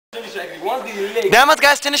Damals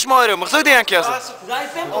geist du nicht mehr rum. Ich sag dir, Jank Yosef.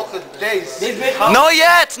 No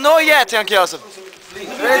yet, Jank Yosef.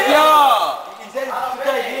 Ja! He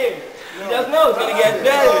doesn't know it's gonna get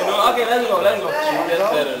better. No, okay, let's go. It gets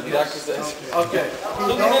better. The doctor says. Okay.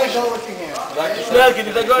 Don't let go with your hand. Smell, can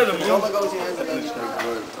you let go of them? Don't let go with your hands.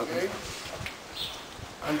 Okay.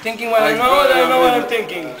 I'm thinking what I know, and I know what I'm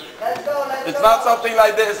thinking. Let's go. It's not something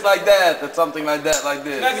like this, like that. It's something like that, like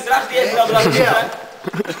this. Smell, getracht die eerste double like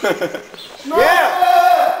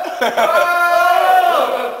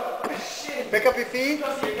Pick up your feet.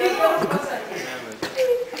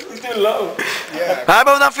 He's too low. Halb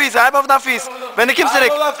auf den Fies, halb auf den Fies. Wenn du kommst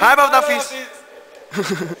zurück, halb auf den Fies.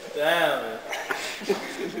 Damn.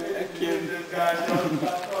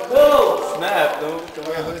 Whoa! Snap, no.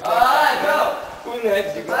 Alright, go. Who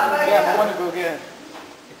next? Yeah, I want to go again.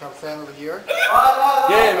 You come stand over here.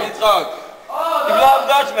 Yeah, me truck. Ik blijf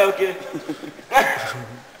Dutch melken.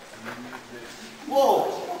 Whoa.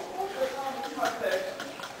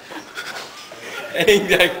 Ain't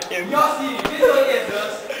that Kim? Yossi, wie soll ich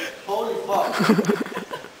das? Holy fuck.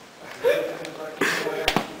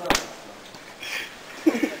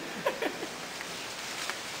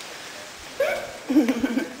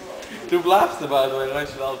 Du bleibst dabei, du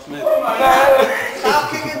weißt schon alles mit.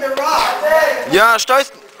 Stop kicking the rock. Ja,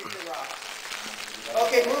 stößt.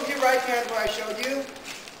 Okay, move your right hand where I showed you.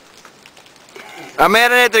 Am mehr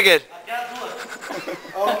niedriger.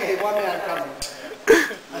 Okay, one man coming.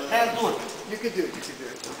 I can't do it. You can do it.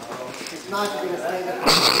 It's not going to stay there.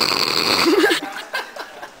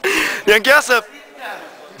 Jank Yosef.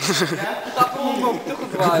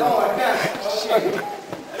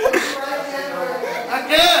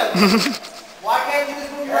 Why can't you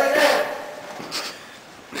just move your right hand?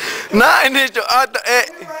 Nein, nicht.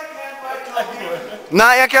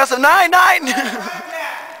 Nein, Jank Yosef, nein! Right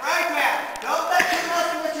hand. Don't let you mess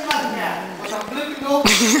with your left hand. Because I'm flipping over.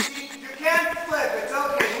 You can't flip. It's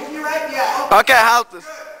okay. Move your right. Yeah. Okay. Okay, halt es.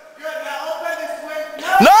 Good. Now open and swing.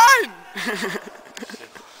 No. Nein!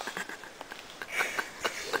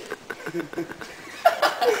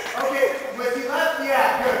 Okay. With your left.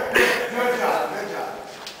 Yeah. Good job.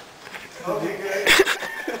 Okay, good.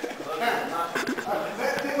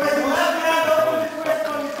 With your left hand, open and twist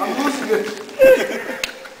on your I'm losing it.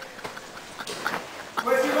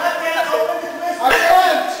 With your left hand, open and twist. I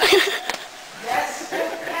can't. Yes, you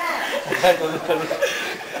can.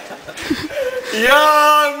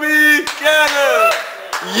 Ja, me kennen!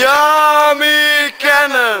 Ja, me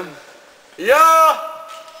kennen! Ja!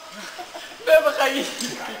 We gaan hier.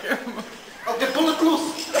 Op de volle kloes.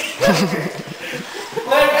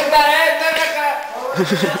 Nee, weg daarheen, weg.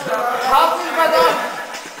 Houd zich maar dan.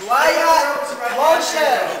 Waya,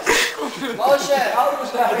 Moshe, hou me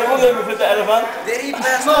staan. Dat moet even voor de elefant.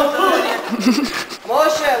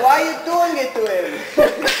 Moshe, why are you doing it to him?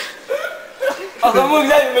 Als dat moet ik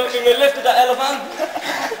zijn, we liften de elefant.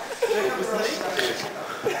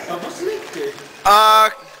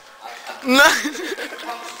 Nee.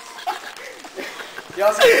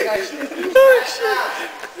 Ja, zeg maar.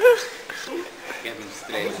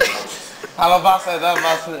 Aber Wasser, da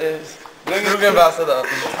Wasser ist. Bring nur Wasser da.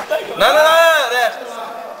 Nein, rechts.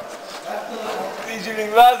 Die jullie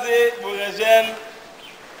wazi, Bouragen.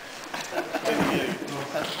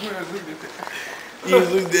 Hier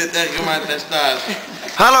zoekt dit tegen mij te staan.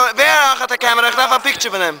 Hallo, wer gaat de camera? Ik ga een picture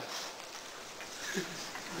van hem.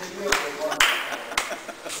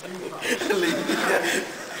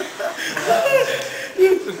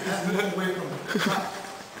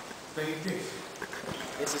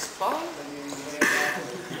 Is het fun?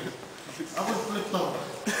 I would flip over.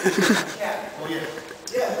 Oh yeah.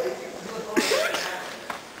 Yeah.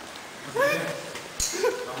 I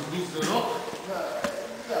would lose the rope.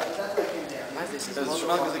 Dat is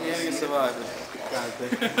smak als ik ergens survivor.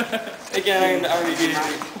 Ik ken een army die.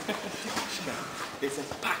 Dit is een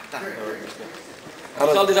pak daar.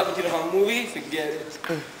 Zal dit dat van een movie? Forget it.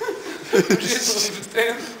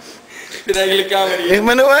 Ik bin eigenlijk kamer hier.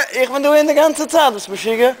 Ich bin nur in der ganzen Zeit, das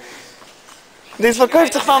beschicken. Das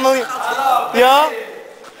verkauft sich von Millionen. Ja?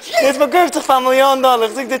 Das verkauft sich von Millionen $.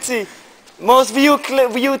 Ich sag dir zu. Most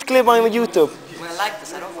viewed clip on YouTube.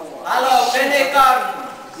 Hallo, ben ik aan?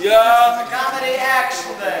 Ja. Comedy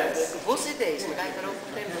action dance. Hoe zit deze? We gaan erover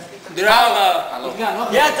vertellen. Drama.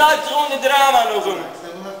 Ja, het houdt gewoon de drama nog hem.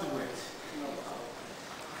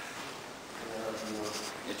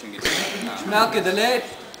 Melke de leed.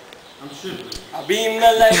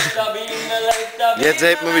 Jetzt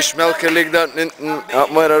sieht man, wie Schmelke liegt dort hinten, hat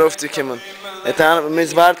man darauf zu kommen. Wir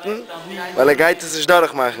müssen warten, weil geht es sich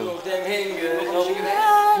durchmachen.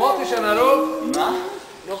 Wat is er nou?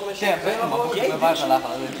 Nog een chef, hè? Maar we waren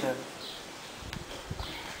lachen.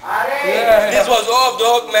 This was off the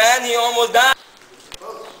hook, man. He almost died.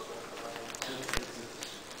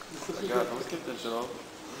 God, don't skip that shit off.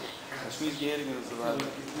 I squeeze getting in the survival.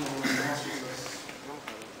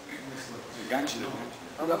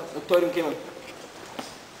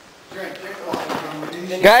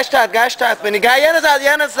 Geistert. Bin ich geil,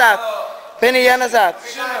 jener Saat. Bin ich jener Saat.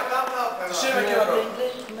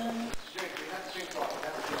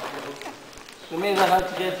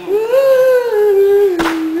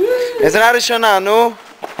 Is er alles schon an, nu?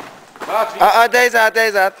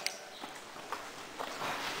 Deze.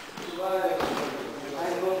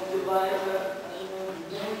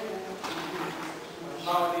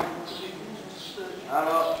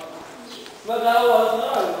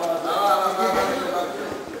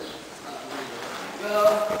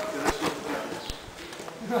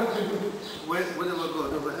 Where did it go?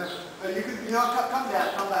 Over here? You can, come down,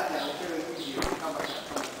 come back down. Come back down.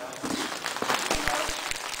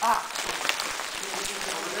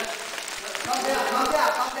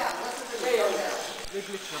 Come down. Listen to me.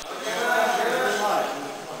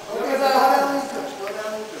 Go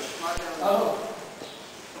down.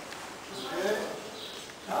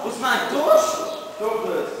 Was mein Tusch?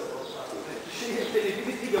 Douglas. Wie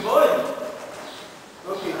bist du gewollt?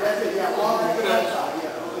 Okay, that's it. Yeah, walk to the left side.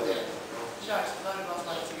 Yeah, over there.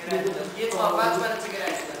 Jetzt mal warte zu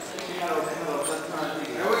gerecht.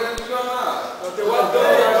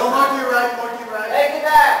 Go mark your right. Hey, get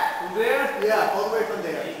back! From there? Yeah, all the way from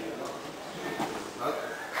there.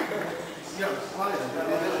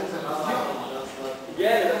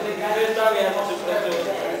 Yeah, I think first time we have to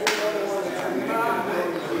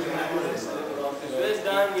first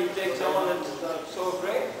time you take someone that's so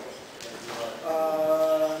afraid.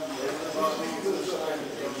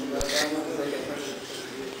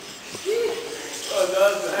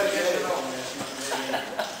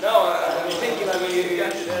 No, I'm thinking like when you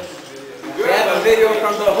got to that. We have a video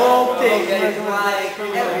from the whole thing. Like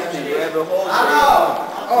everything. We have the whole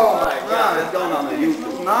Oh my God. It's going on the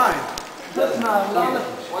YouTube. That's not long.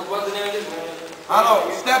 What's the name of this? Hello,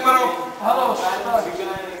 step it up. Hello.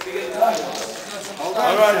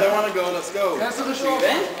 Alright, I want to go. Let's go. Cancel the show.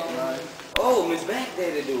 Oh, Miss Back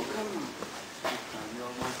there to do. Come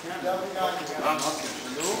on.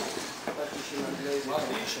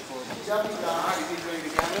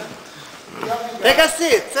 Take a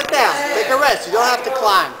seat. Sit down. Take a rest. You don't have to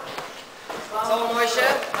climb. So Moshe,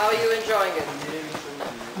 how are you enjoying it?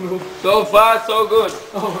 So far, so good.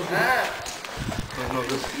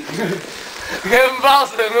 Geef hem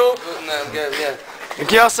vast, nu. Ik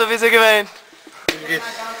jas wie ze geween.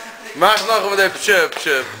 Maak nog met de pshup.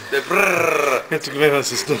 De brrrr. Jetzt ich weiß,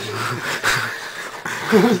 was ist das.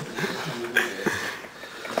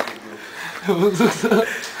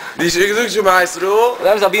 Die is ik zoek je meisro.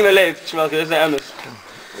 Dat is al bij mijn leven. Schmelke, dat is anders.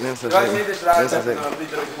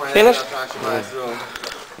 Finish?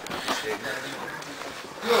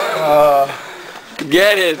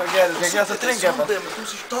 Get it. Ik ga ze drinken.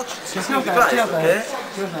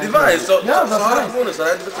 Die weiß, so hard gewonnen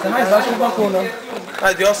zijn. Nein, das ist Balkon.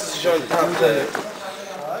 Ah, die hast du schon.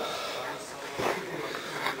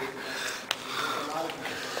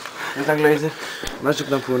 Jetzt ein Gläser. Was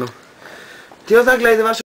ist das für noch? Die hast ein Gläser, was